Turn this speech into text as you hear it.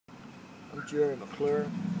I'm Gerry McClure.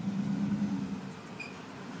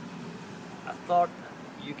 I thought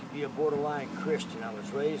you could be a borderline Christian. I was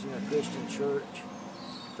raised in a Christian church,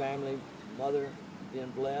 family, mother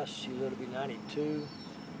being blessed. She lived to be 92.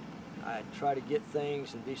 I'd try to get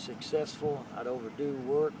things and be successful. I'd overdo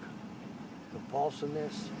work,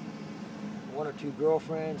 compulsiveness, one or two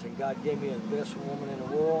girlfriends, and God gave me the best woman in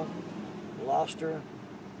the world. Lost her,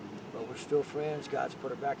 but we're still friends. God's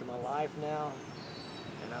put her back in my life now,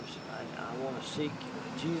 and I want to seek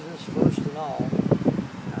Jesus first and all.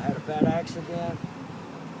 I had a bad accident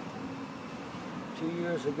 2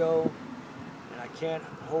 years ago, and I can't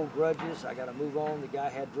hold grudges. I got to move on. The guy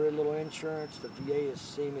had very little insurance. The VA has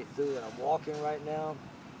seen me through, and I'm walking right now.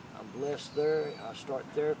 I'm blessed there. I start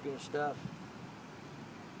therapy and stuff.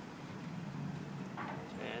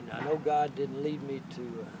 And I know God didn't lead me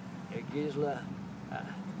to Gisela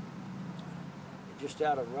just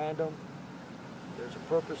out of random. There's a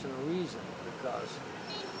purpose and a reason, because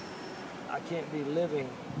I can't be living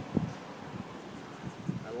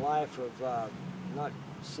a life of not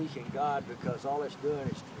seeking God, because all it's doing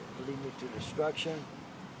is leading me to destruction.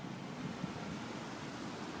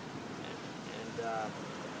 And I'm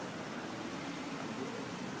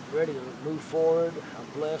ready to move forward.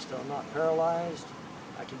 I'm blessed. I'm not paralyzed.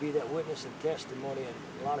 I can be that witness and testimony, and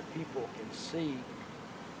a lot of people can see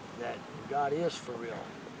that God is for real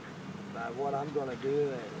by what I'm going to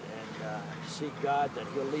do, and seek God, that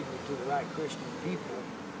He'll lead me to the right Christian people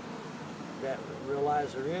that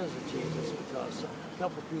realize there is a Jesus, because a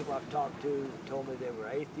couple of people I've talked to told me they were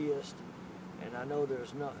atheists, and I know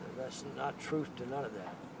that's not truth to none of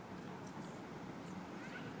that.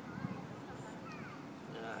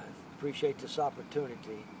 And I appreciate this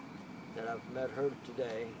opportunity that I've met her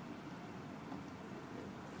today.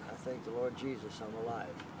 I thank the Lord Jesus I'm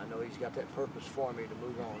alive. I know He's got that purpose for me to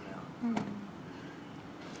move on now.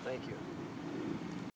 Thank you.